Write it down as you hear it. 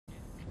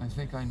I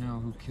think I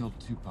know who killed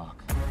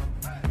Tupac.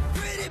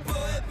 Pretty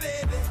boy,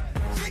 baby.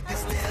 Chick is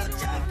still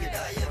jumping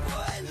on your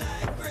boy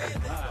like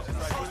gravy.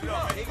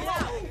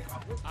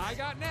 I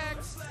got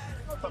next.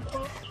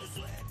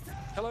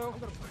 Hello? I'm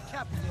gonna put a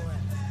cap in your ass.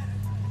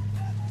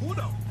 Who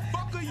the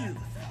fuck are you?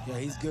 Yeah,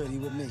 he's good. He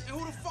with me. And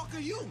who the fuck are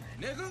you,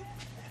 nigga?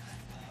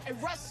 Hey,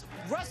 Russell!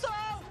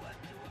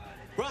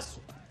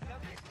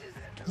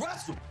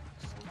 Russell!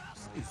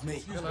 It's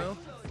me. Hello?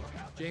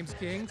 James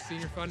King,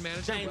 Senior Fund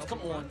Manager. James,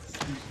 come on.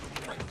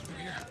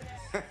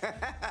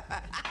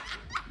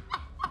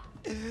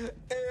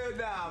 Hell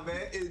nah,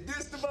 man. Is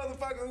this the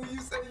motherfucker who you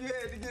said you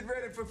had to get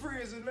ready for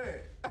prison, man?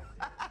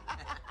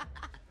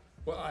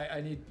 Well,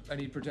 I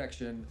need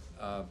protection,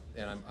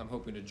 and I'm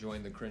hoping to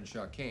join the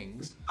Crenshaw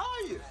Kings.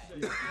 Are you?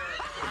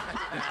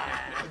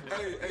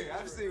 hey,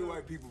 I've seen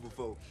white people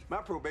before. My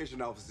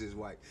probation officer is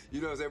white.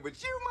 You know what I'm saying?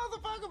 But you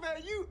motherfucker,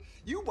 man,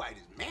 you white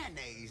as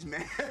mayonnaise,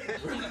 man.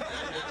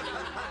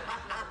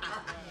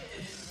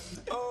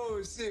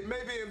 Oh, shit,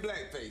 maybe in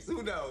blackface.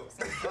 Who knows?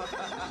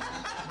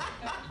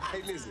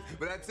 Hey, listen,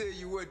 but I tell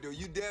you what, though,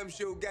 you damn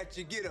sure got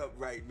your get up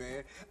right,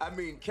 man. I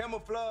mean,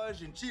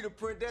 camouflage and cheetah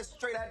print, that's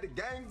straight out the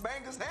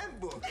gangbanger's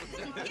handbook.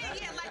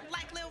 Yeah,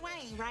 like Lil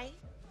Wayne, right?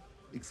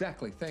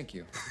 Exactly, thank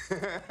you.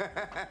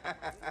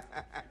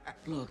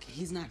 Look,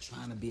 he's not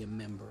trying to be a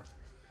member.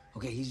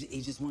 Okay,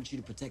 he just wants you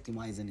to protect him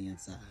while he's on the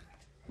inside.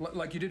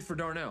 Like you did for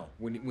Darnell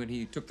when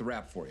he took the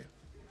rap for you.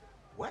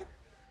 What?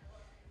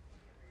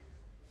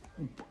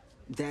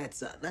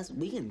 That's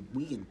we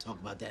can talk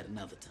about that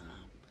another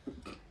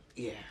time.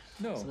 Yeah.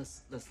 No. So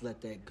let's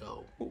let that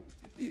go. Well,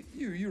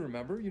 you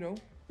remember, you know,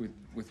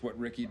 with what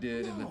Ricky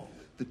did and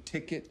the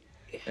ticket,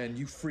 and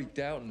you freaked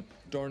out, and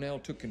Darnell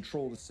took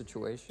control of the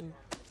situation.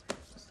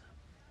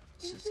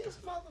 This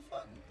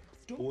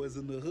motherfucker. Boys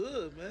in the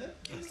hood, man.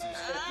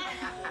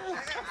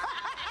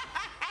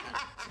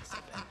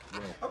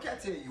 Okay, I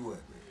tell you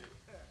what,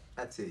 man.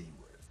 I tell you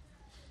what.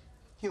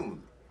 Humor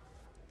me.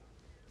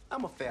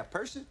 I'm a fair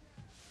person,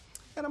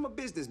 and I'm a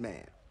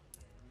businessman.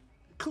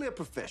 Clear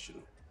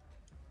professional.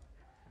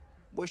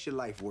 What's your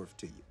life worth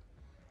to you?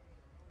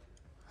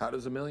 How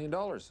does $1 million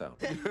sound?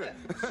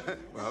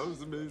 Well, how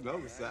does $1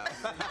 million sound?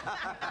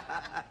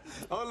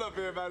 Hold up,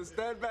 everybody.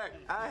 Stand back.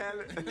 I have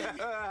it.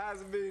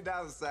 How's $1 million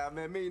sound,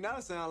 man? $1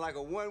 million sound like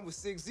a 1 with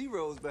 6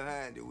 zeros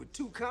behind it, with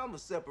 2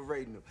 commas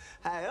separating them.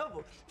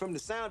 However, from the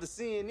sound of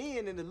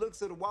CNN and the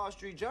looks of the Wall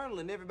Street Journal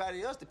and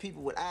everybody else, the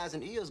people with eyes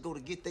and ears go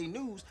to get their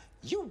news,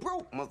 you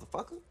broke,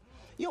 motherfucker.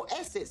 Your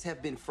assets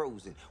have been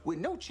frozen with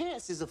no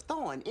chances of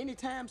thawing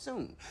anytime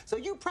soon. So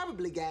you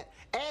probably got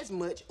as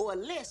much or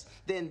less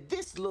than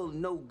this little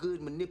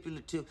no-good,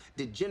 manipulative,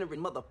 degenerate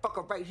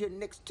motherfucker right here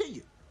next to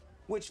you.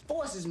 Which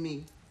forces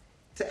me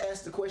to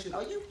ask the question,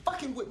 are you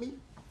fucking with me?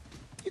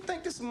 You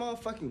think this is a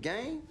motherfucking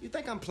game? You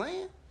think I'm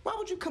playing? Why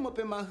would you come up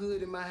in my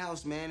hood, in my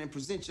house, man, and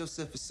present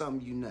yourself as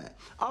something you not?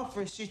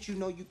 Offering shit you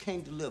know you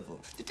can't deliver.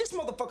 Did this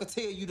motherfucker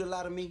tell you to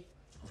lie to me?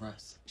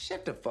 Russ.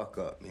 Shut the fuck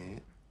up,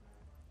 man.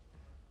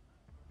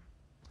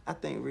 I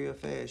think real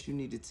fast you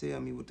need to tell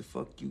me what the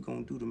fuck you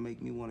gonna do to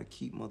make me want to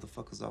keep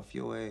motherfuckers off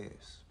your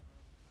ass.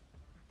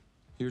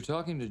 You're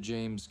talking to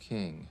James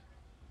King.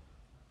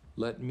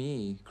 Let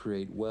me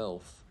create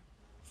wealth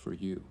for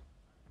you.